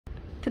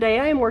Today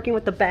I am working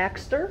with the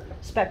Baxter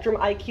Spectrum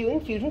IQ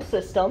Infusion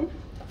system,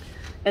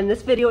 and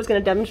this video is going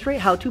to demonstrate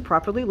how to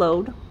properly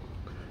load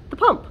the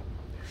pump.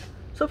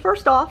 So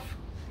first off,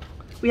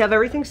 we have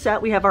everything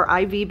set. We have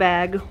our IV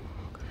bag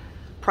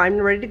primed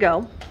and ready to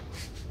go.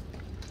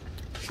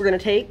 We're going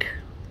to take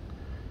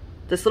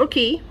this little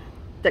key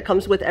that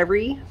comes with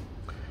every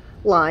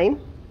line,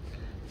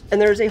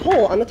 and there's a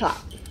hole on the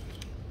top.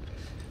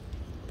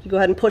 You go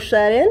ahead and push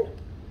that in,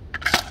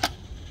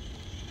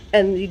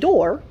 and the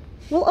door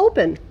will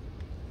open.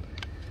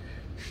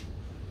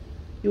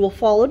 You will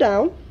follow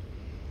down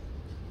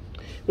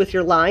with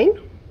your line.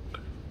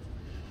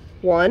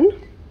 1,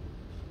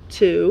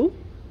 2,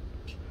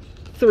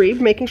 3,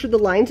 making sure the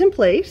line's in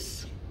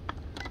place.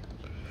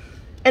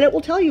 And it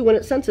will tell you when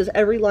it senses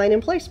every line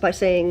in place by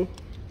saying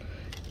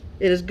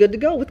it is good to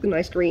go with the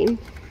nice green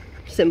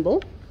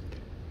symbol.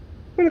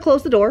 We're going to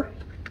close the door.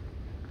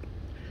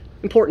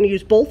 Important to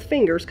use both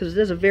fingers because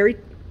it is a very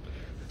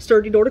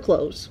sturdy door to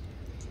close.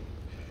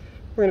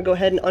 We're going to go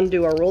ahead and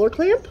undo our roller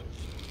clamp.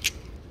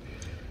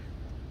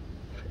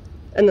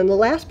 And then the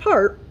last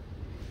part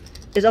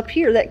is up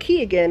here, that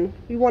key again.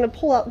 We want to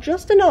pull out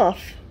just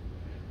enough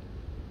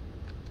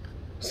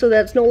so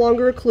that it's no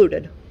longer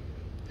occluded.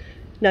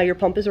 Now your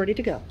pump is ready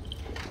to go.